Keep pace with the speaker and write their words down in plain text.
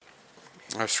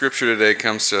Our scripture today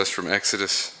comes to us from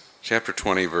Exodus chapter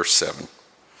 20, verse 7.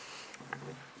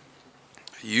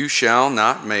 You shall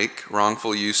not make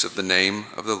wrongful use of the name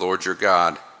of the Lord your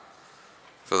God,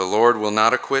 for the Lord will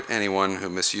not acquit anyone who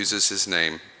misuses his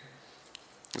name.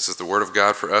 This is the word of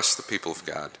God for us, the people of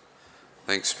God.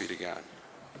 Thanks be to God.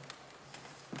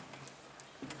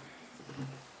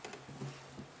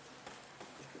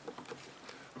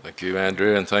 Thank you,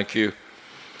 Andrew, and thank you,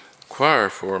 choir,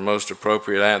 for a most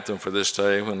appropriate anthem for this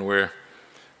day when we're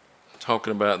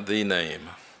talking about the name.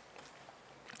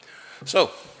 So,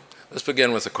 let's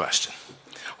begin with a question.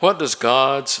 What does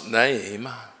God's name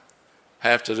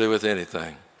have to do with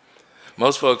anything?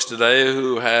 Most folks today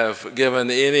who have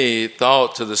given any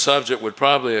thought to the subject would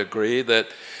probably agree that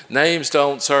names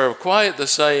don't serve quite the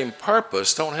same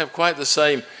purpose, don't have quite the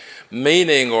same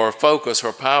meaning or focus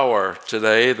or power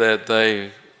today that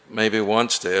they maybe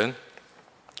once did.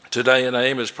 Today, a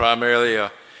name is primarily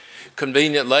a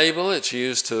convenient label. It's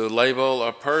used to label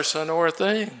a person or a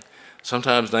thing.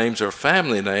 Sometimes names are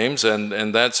family names,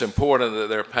 and that's important that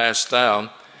they're passed down.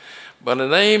 But a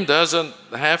name doesn't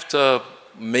have to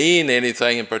mean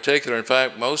anything in particular. In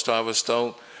fact, most of us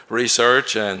don't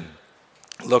research and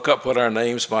look up what our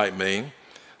names might mean.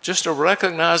 Just a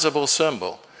recognizable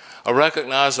symbol, a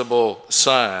recognizable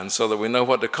sign so that we know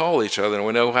what to call each other and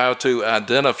we know how to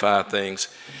identify things.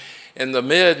 In the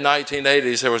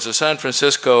mid-1980s, there was a San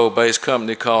Francisco-based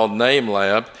company called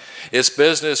NameLab. Its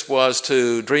business was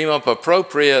to dream up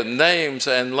appropriate names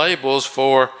and labels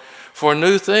for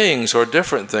new things or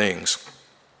different things.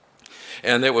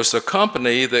 And it was the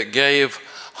company that gave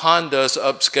Honda's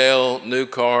upscale new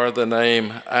car the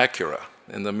name Acura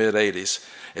in the mid-80s.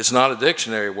 It's not a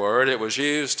dictionary word. It was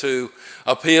used to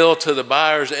appeal to the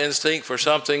buyer's instinct for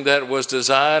something that was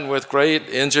designed with great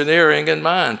engineering in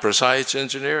mind, precise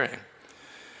engineering.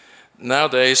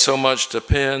 Nowadays, so much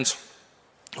depends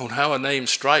on how a name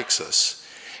strikes us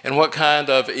and what kind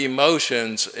of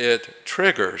emotions it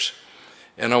triggers.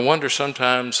 And I wonder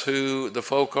sometimes who the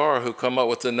folk are who come up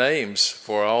with the names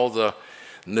for all the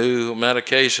new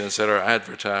medications that are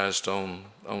advertised on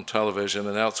television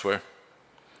and elsewhere.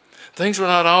 Things were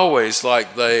not always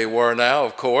like they were now,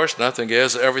 of course. Nothing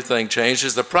is. Everything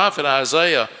changes. The prophet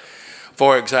Isaiah,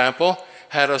 for example,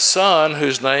 had a son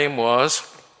whose name was,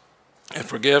 and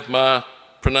forgive my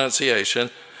pronunciation,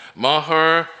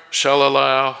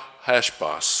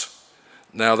 Maher-shalal-hash-baz.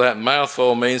 Now that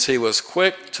mouthful means he was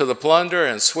quick to the plunder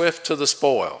and swift to the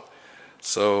spoil.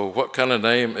 So what kind of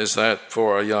name is that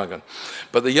for a young'un?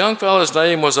 But the young fellow's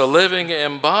name was a living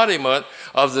embodiment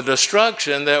of the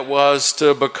destruction that was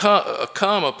to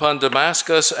come upon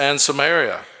Damascus and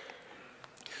Samaria.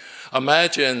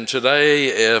 Imagine today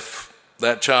if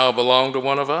that child belonged to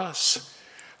one of us.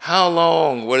 How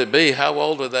long would it be? How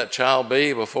old would that child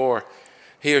be before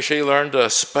he or she learned to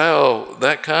spell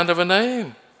that kind of a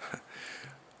name?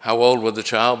 How old would the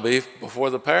child be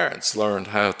before the parents learned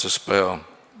how to spell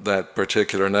that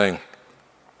particular name?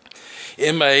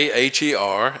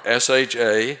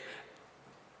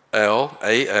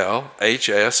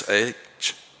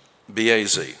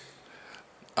 Mahershlalhashbaz.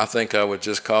 I think I would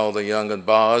just call the young'un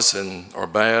Boz or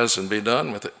Baz and be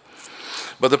done with it.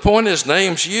 But the point is,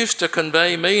 names used to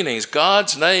convey meanings.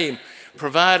 God's name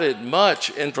provided much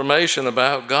information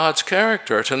about God's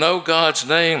character. To know God's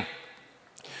name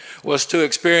was to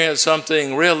experience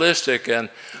something realistic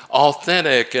and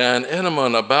authentic and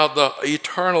intimate about the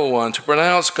eternal one. To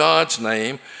pronounce God's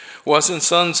name was in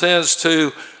some sense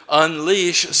to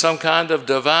unleash some kind of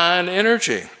divine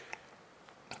energy.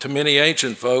 To many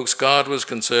ancient folks, God was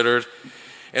considered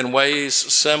in ways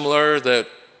similar that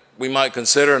we might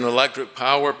consider an electric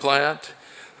power plant.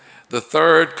 The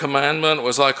third commandment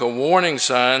was like a warning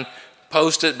sign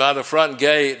posted by the front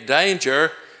gate: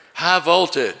 danger, high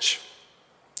voltage.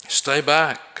 Stay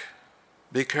back,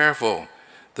 be careful.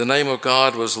 The name of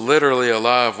God was literally a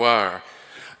live wire.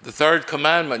 The third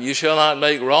commandment, you shall not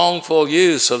make wrongful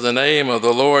use of the name of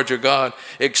the Lord your God,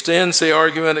 extends the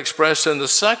argument expressed in the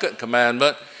second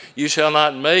commandment, you shall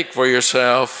not make for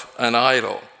yourself an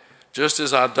idol. Just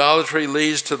as idolatry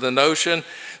leads to the notion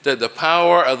that the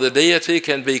power of the deity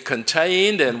can be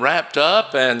contained and wrapped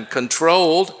up and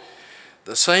controlled,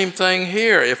 the same thing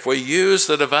here. If we use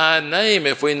the divine name,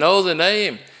 if we know the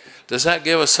name, does that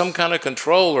give us some kind of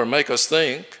control or make us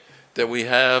think that we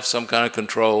have some kind of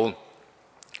control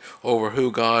over who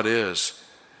God is?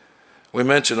 We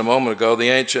mentioned a moment ago the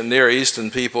ancient Near Eastern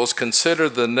peoples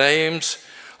considered the names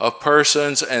of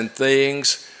persons and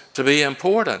things to be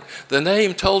important. The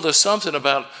name told us something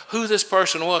about who this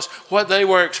person was, what they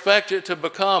were expected to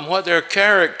become, what their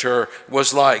character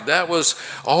was like. That was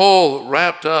all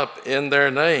wrapped up in their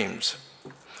names.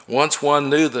 Once one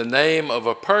knew the name of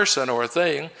a person or a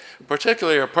thing,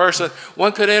 particularly a person,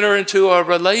 one could enter into a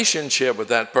relationship with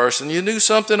that person. You knew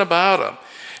something about them.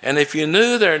 And if you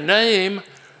knew their name,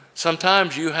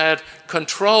 sometimes you had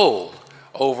control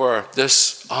over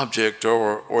this object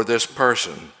or this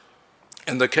person.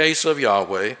 In the case of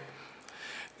Yahweh,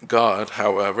 God,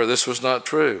 however, this was not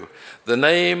true. The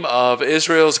name of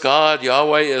Israel's God,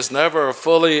 Yahweh, is never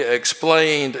fully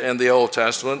explained in the Old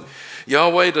Testament.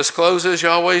 Yahweh discloses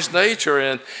Yahweh's nature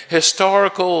in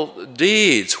historical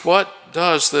deeds. What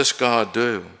does this God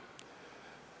do?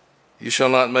 You shall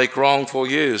not make wrongful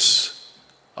use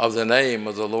of the name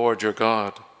of the Lord your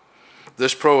God.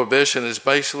 This prohibition is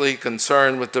basically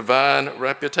concerned with divine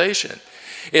reputation.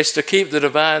 It's to keep the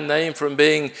divine name from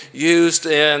being used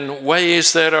in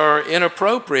ways that are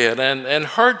inappropriate and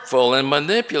hurtful and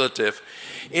manipulative.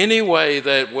 Any way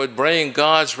that would bring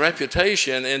God's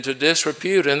reputation into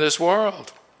disrepute in this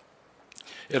world.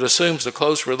 It assumes a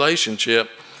close relationship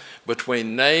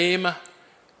between name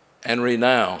and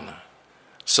renown.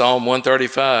 Psalm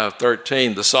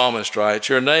 135:13, the psalmist writes,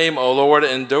 "Your name, O Lord,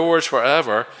 endures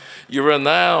forever. Your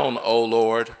renown, O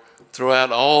Lord,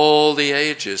 throughout all the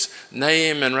ages."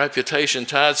 Name and reputation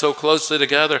tied so closely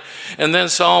together. And then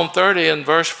Psalm 30 and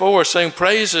verse 4, "Sing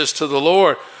praises to the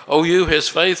Lord, O you his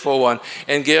faithful one,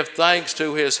 and give thanks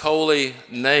to his holy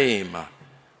name."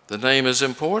 The name is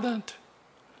important.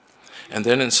 And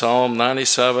then in Psalm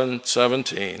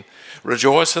 97:17,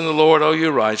 "Rejoice in the Lord, O you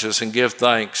righteous, and give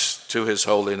thanks to his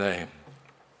holy name."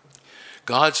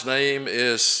 God's name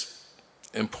is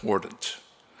important.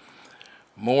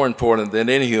 More important than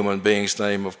any human being's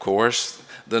name, of course,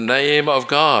 the name of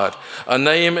God. A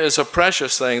name is a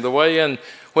precious thing, the way in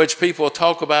which people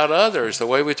talk about others, the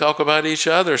way we talk about each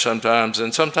other sometimes,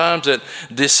 and sometimes it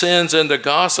descends into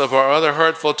gossip or other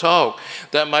hurtful talk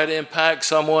that might impact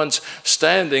someone's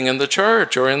standing in the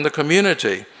church or in the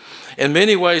community. In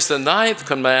many ways, the 9th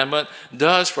commandment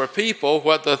does for people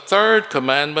what the 3rd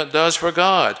commandment does for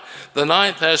God. The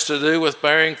 9th has to do with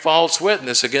bearing false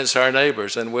witness against our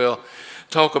neighbors, and we'll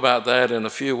talk about that in a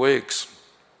few weeks.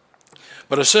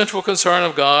 But a central concern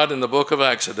of God in the book of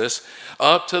Exodus,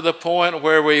 up to the point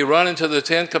where we run into the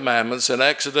 10 commandments in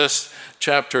Exodus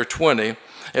chapter 20,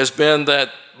 has been that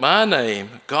my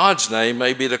name, God's name,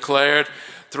 may be declared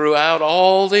throughout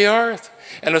all the earth.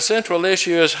 And a central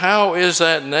issue is, how is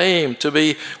that name to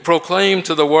be proclaimed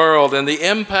to the world, and the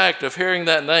impact of hearing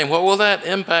that name? What will that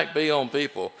impact be on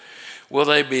people? Will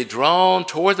they be drawn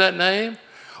toward that name,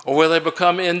 or will they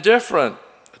become indifferent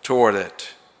toward it?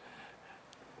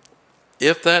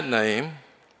 If that name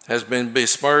has been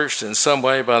besmirched in some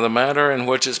way by the manner in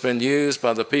which it's been used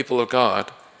by the people of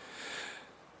God,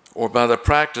 or by the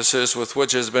practices with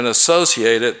which it has been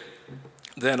associated,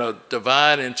 then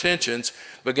divine intentions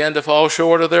begin to fall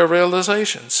short of their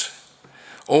realizations.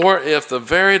 Or if the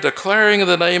very declaring of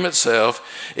the name itself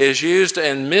is used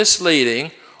in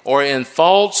misleading or in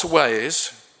false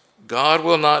ways, God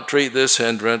will not treat this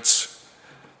hindrance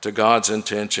to God's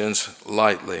intentions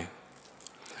lightly.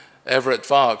 Everett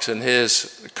Fox, in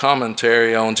his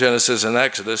commentary on Genesis and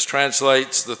Exodus,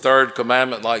 translates the 3rd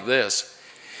commandment like this.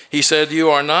 He said,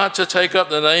 "You are not to take up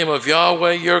the name of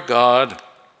Yahweh your God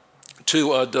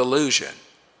to a delusion.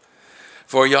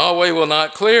 For Yahweh will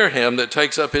not clear him that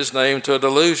takes up his name to a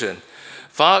delusion."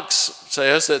 Fox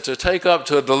says that to take up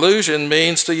to a delusion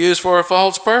means to use for a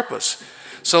false purpose.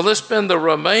 So let's spend the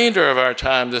remainder of our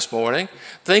time this morning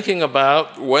thinking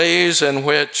about ways in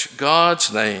which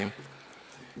God's name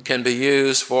can be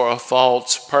used for a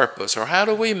false purpose, or how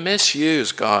do we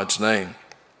misuse God's name?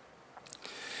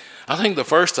 I think the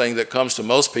first thing that comes to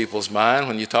most people's mind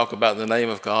when you talk about the name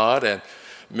of God and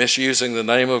misusing the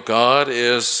name of God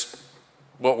is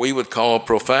what we would call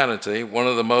profanity. One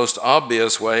of the most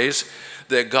obvious ways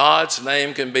that God's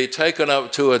name can be taken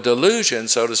up to a delusion,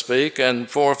 so to speak, and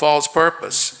for a false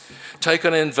purpose.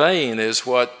 Taken in vain is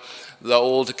what the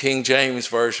old King James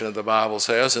Version of the Bible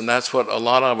says, and that's what a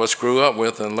lot of us grew up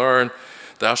with and learned.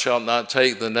 Thou shalt not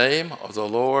take the name of the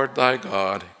Lord thy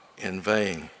God in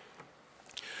vain.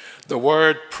 The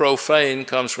word profane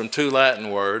comes from 2 Latin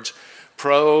words.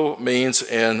 Pro means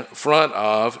in front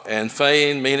of, and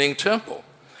fane meaning temple,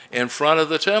 in front of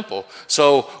the temple.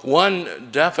 So one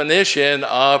definition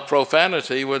of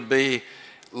profanity would be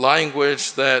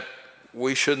language that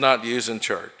we should not use in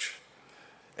church.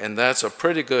 And that's a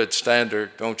pretty good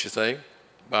standard, don't you think,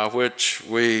 by which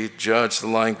we judge the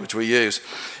language we use.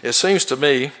 It seems to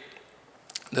me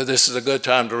that this is a good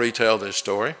time to retell this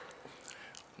story.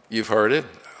 You've heard it.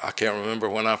 I can't remember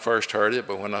when I first heard it,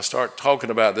 but when I start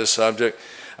talking about this subject,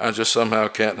 I just somehow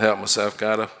can't help myself.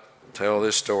 Got to tell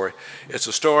this story. It's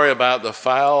a story about the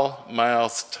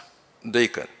foul-mouthed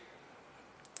deacon.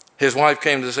 His wife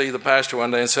came to see the pastor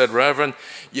one day and said, "Reverend,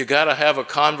 you got to have a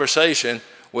conversation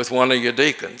with one of your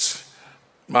deacons,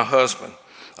 my husband,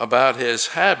 about his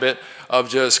habit of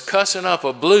just cussing up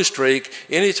a blue streak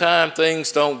anytime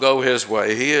things don't go his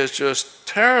way. He is just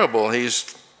terrible.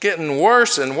 He's getting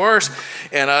worse and worse,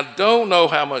 and I don't know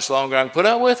how much longer I can put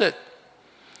up with it."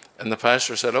 And the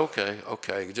pastor said,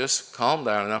 okay, just calm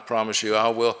down, and I promise you I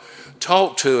will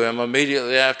talk to him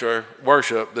immediately after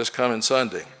worship this coming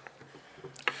Sunday.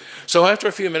 So after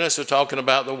a few minutes of talking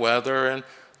about the weather and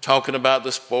talking about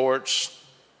the sports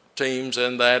teams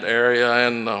in that area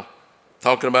and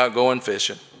talking about going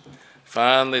fishing,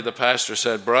 finally the pastor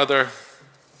said, "Brother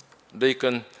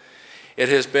Deacon, it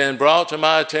has been brought to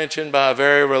my attention by a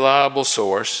very reliable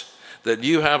source that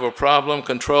you have a problem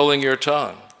controlling your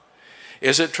tongue.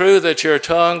 Is it true that your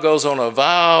tongue goes on a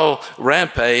vile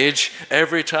rampage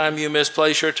every time you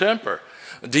misplace your temper?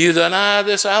 Do you deny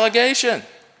this allegation?"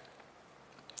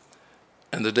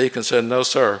 And the deacon said, "No,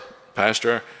 sir,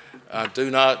 Pastor, I do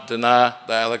not deny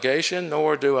the allegation,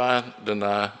 nor do I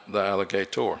deny the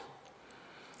allegator.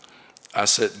 I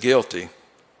sit guilty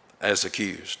as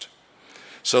accused."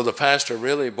 So the pastor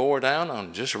really bore down on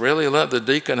him, just really let the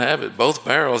deacon have it, both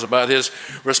barrels, about his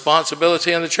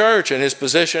responsibility in the church and his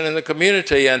position in the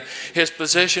community and his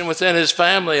position within his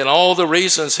family and all the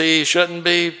reasons he shouldn't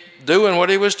be doing what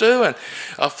he was doing.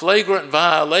 A flagrant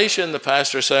violation, the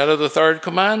pastor said, of the third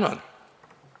commandment.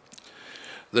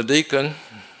 The deacon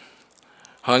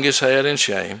hung his head in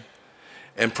shame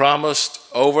and promised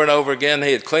over and over again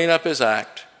he'd clean up his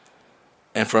act.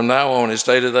 And from now on, his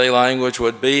day-to-day language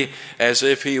would be as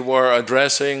if he were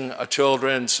addressing a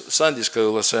children's Sunday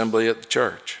school assembly at the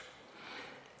church.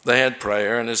 They had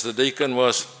prayer, and as the deacon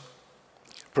was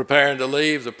preparing to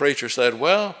leave, the preacher said,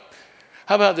 "Well,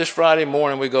 how about this Friday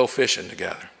morning we go fishing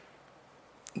together?"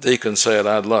 The deacon said,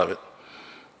 "I'd love it."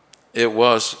 It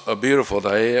was a beautiful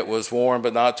day. It was warm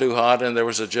but not too hot, and there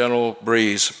was a gentle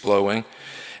breeze blowing.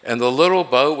 And the little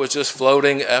boat was just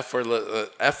floating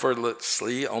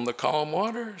effortlessly on the calm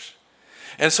waters.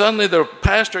 And suddenly the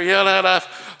pastor yelled out, "I've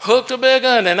hooked a big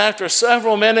one." And after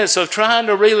several minutes of trying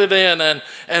to reel it in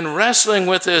and wrestling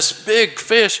with this big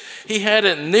fish, he had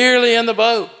it nearly in the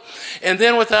boat. And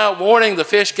then without warning, the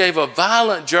fish gave a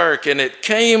violent jerk and it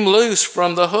came loose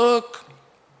from the hook.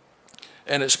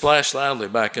 And it splashed loudly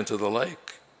back into the lake.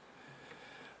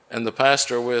 And the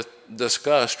pastor, with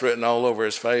disgust written all over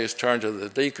his face, turned to the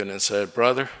deacon and said,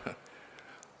 "Brother,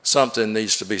 something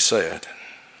needs to be said."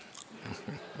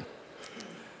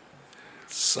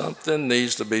 Something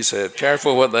needs to be said.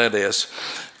 Careful what that is.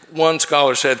 One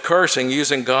scholar said, cursing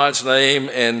using God's name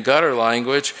in gutter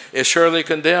language is surely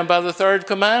condemned by the third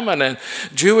commandment. And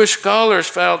Jewish scholars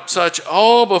felt such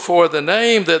awe before the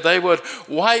name that they would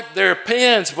wipe their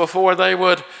pens before they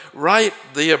would write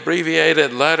the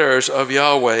abbreviated letters of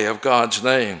Yahweh, of God's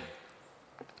name.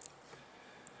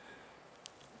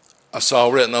 I saw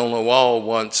written on the wall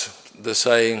once the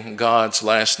saying, "God's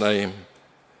last name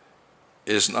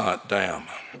is not damn."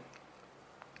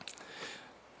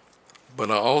 But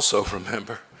I also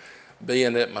remember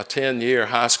being at my 10-year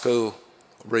high school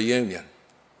reunion.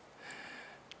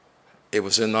 It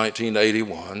was in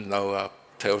 1981. No, I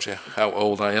tells you how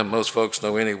old I am. Most folks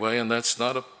know anyway, and that's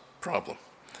not a problem.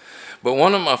 But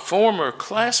one of my former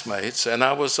classmates, and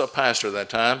I was a pastor at that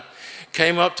time,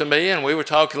 came up to me and we were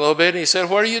talking a little bit, and he said,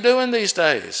 "What are you doing these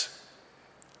days?"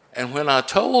 And when I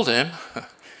told him,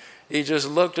 he just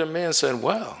looked at me and said,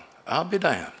 "Well, I'll be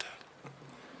damned."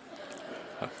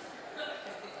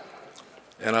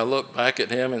 And I looked back at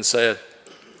him and said,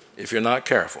 "If you're not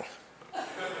careful."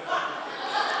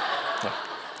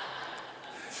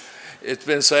 It's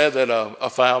been said that a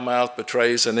foul mouth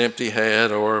betrays an empty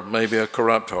head or maybe a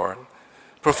corrupt heart.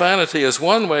 Profanity is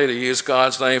one way to use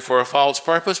God's name for a false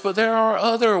purpose, but there are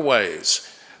other ways.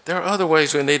 There are other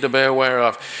ways we need to be aware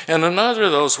of. And another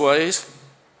of those ways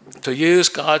to use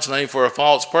God's name for a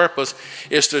false purpose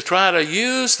is to try to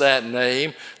use that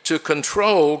name to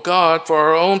control God for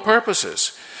our own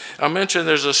purposes. I mentioned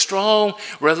there's a strong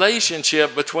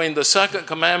relationship between the second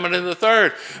commandment and the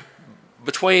third,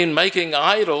 between making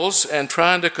idols and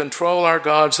trying to control our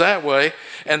gods that way,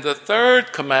 and the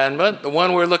third commandment, the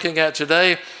one we're looking at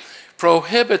today,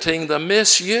 prohibiting the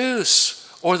misuse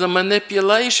or the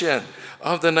manipulation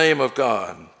of the name of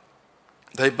God.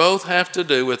 They both have to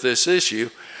do with this issue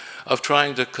of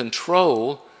trying to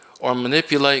control or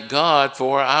manipulate God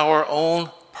for our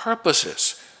own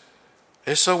purposes.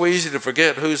 It's so easy to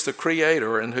forget who's the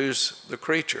creator and who's the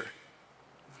creature.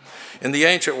 In the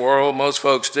ancient world, most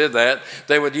folks did that.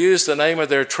 They would use the name of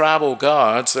their tribal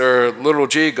gods, their little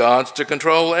g gods, to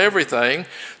control everything,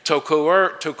 to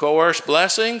coerce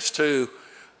blessings, to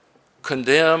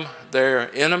condemn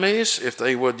their enemies. If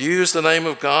they would use the name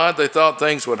of God, they thought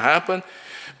things would happen.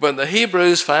 But the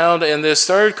Hebrews found in this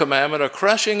third commandment a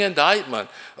crushing indictment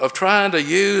of trying to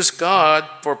use God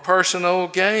for personal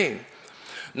gain.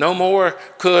 No more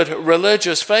could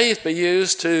religious faith be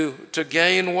used to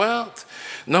gain wealth.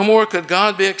 No more could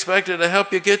God be expected to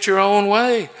help you get your own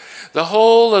way. The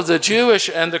whole of the Jewish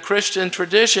and the Christian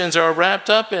traditions are wrapped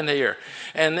up in here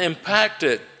and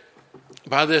impacted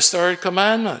by this third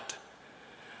commandment.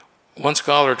 One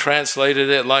scholar translated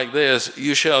it like this: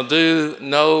 you shall do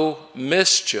no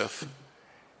mischief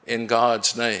in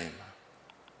God's name.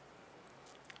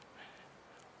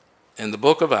 In the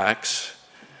book of Acts,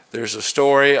 there's a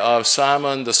story of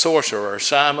Simon the sorcerer,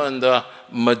 Simon the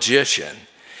magician.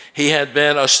 He had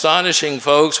been astonishing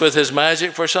folks with his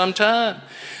magic for some time.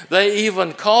 They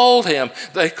even called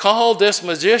this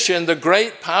magician the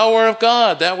great power of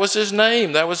God. That was his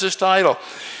name, that was his title.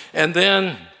 And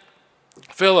then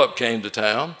Philip came to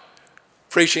town,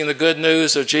 preaching the good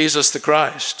news of Jesus the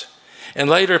Christ. And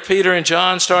later, Peter and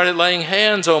John started laying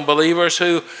hands on believers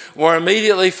who were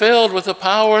immediately filled with the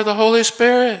power of the Holy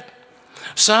Spirit.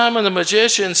 Simon the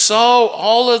magician saw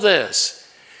all of this,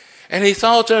 and he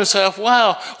thought to himself,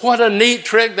 wow, what a neat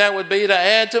trick that would be to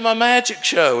add to my magic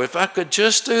show if I could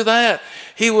just do that.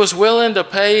 He was willing to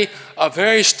pay a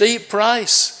very steep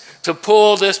price to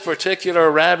pull this particular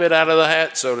rabbit out of the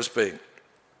hat, so to speak.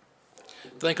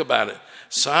 Think about it.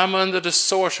 Simon the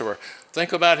sorcerer.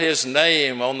 Think about his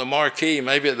name on the marquee,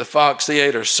 maybe at the Fox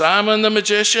Theater. Simon the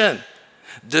magician,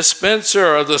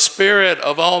 dispenser of the Spirit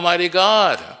of Almighty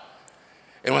God.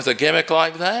 And with a gimmick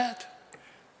like that,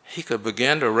 he could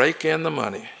begin to rake in the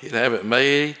money. He'd have it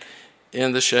made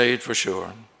in the shade for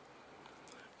sure.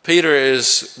 Peter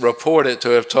is reported to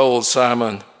have told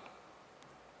Simon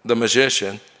the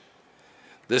magician,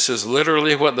 this is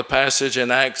literally what the passage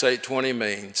in Acts 8:20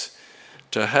 means: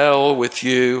 to hell with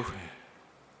you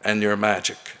and your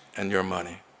magic and your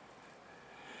money.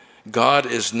 God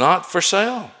is not for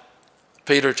sale.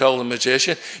 Peter told the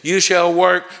magician, you shall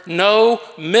work no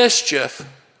mischief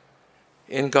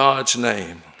in God's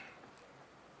name.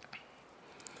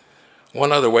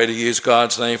 One other way to use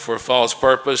God's name for a false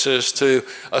purpose is to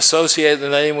associate the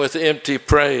name with empty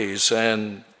praise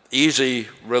and easy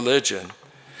religion.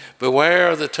 Beware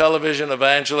of the television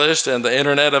evangelists and the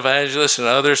internet evangelists and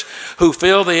others who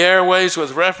fill the airways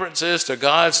with references to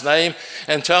God's name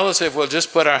and tell us if we'll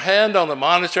just put our hand on the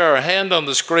monitor or hand on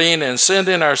the screen and send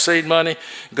in our seed money,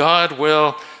 God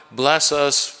will bless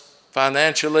us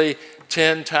financially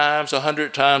 10 times,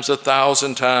 100 times,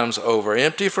 1,000 times over.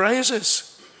 Empty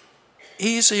phrases.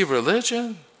 Easy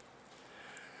religion.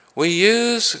 We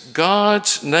use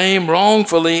God's name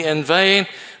wrongfully in vain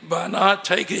by not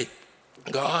taking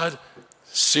God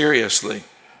seriously.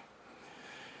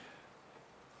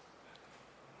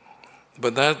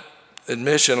 But that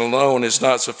admission alone is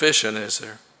not sufficient, is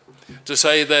there? To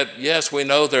say that, yes, we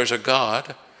know there's a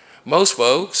God. Most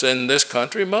folks in this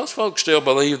country, most folks still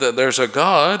believe that there's a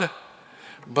God.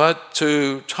 But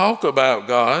to talk about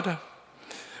God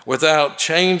without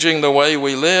changing the way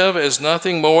we live is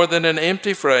nothing more than an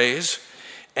empty phrase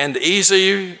and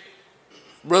easy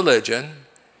religion.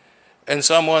 And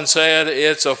someone said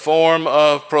it's a form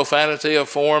of profanity, a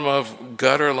form of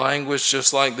gutter language,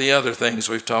 just like the other things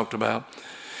we've talked about.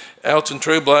 Elton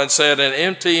Trueblood said, an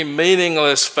empty,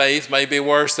 meaningless faith may be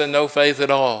worse than no faith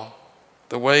at all.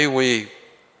 The way we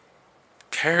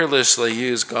carelessly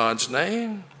use God's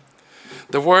name.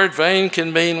 The word vain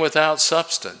can mean without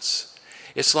substance.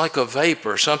 It's like a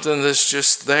vapor, something that's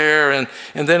just there and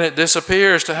then it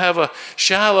disappears. To have a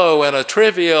shallow and a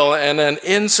trivial and an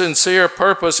insincere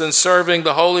purpose in serving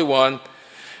the Holy One,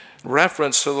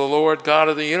 reference to the Lord God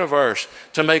of the universe.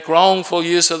 To make wrongful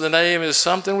use of the name is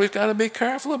something we've got to be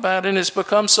careful about, and it's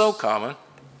become so common.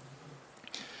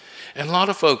 And a lot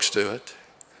of folks do it.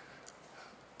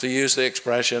 To use the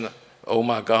expression, oh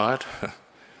my God,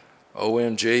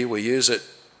 OMG, we use it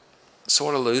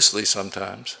sort of loosely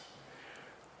sometimes.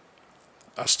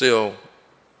 I still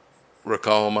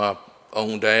recall my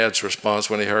own dad's response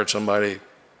when he heard somebody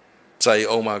say,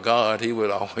 oh my God. He would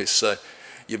always say,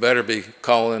 you better be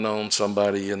calling on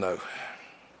somebody you know.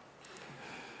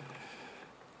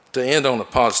 To end on a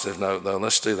positive note, though,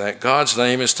 let's do that. God's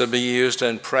name is to be used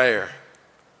in prayer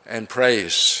and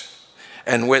praise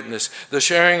and witness, the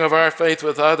sharing of our faith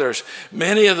with others.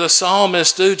 Many of the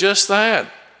psalmists do just that.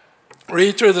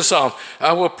 Read through the psalm.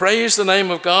 I will praise the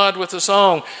name of God with a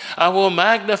song. I will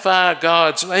magnify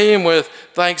God's name with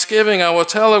thanksgiving. I will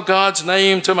tell of God's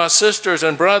name to my sisters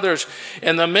and brothers.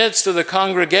 In the midst of the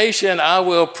congregation, I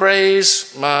will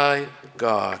praise my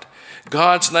God.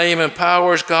 God's name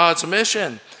empowers God's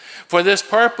mission. For this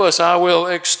purpose, I will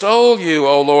extol you,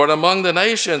 O Lord, among the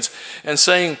nations and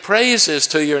sing praises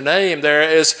to your name. There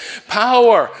is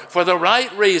power for the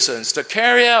right reasons to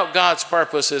carry out God's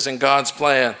purposes and God's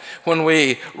plan when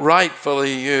we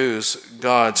rightfully use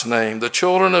God's name. The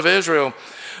children of Israel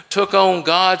took on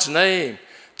God's name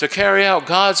to carry out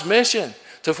God's mission,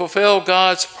 to fulfill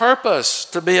God's purpose,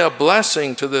 to be a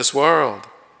blessing to this world.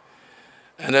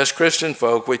 And as Christian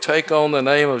folk, we take on the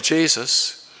name of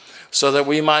Jesus so that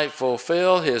we might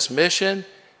fulfill his mission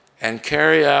and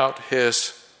carry out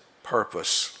his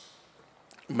purpose.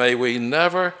 May we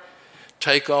never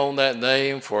take on that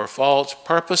name for false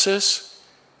purposes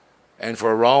and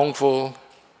for wrongful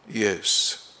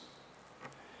use.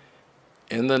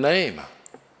 In the name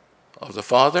of the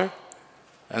Father,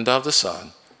 and of the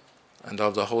Son, and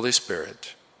of the Holy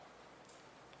Spirit.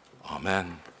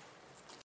 Amen.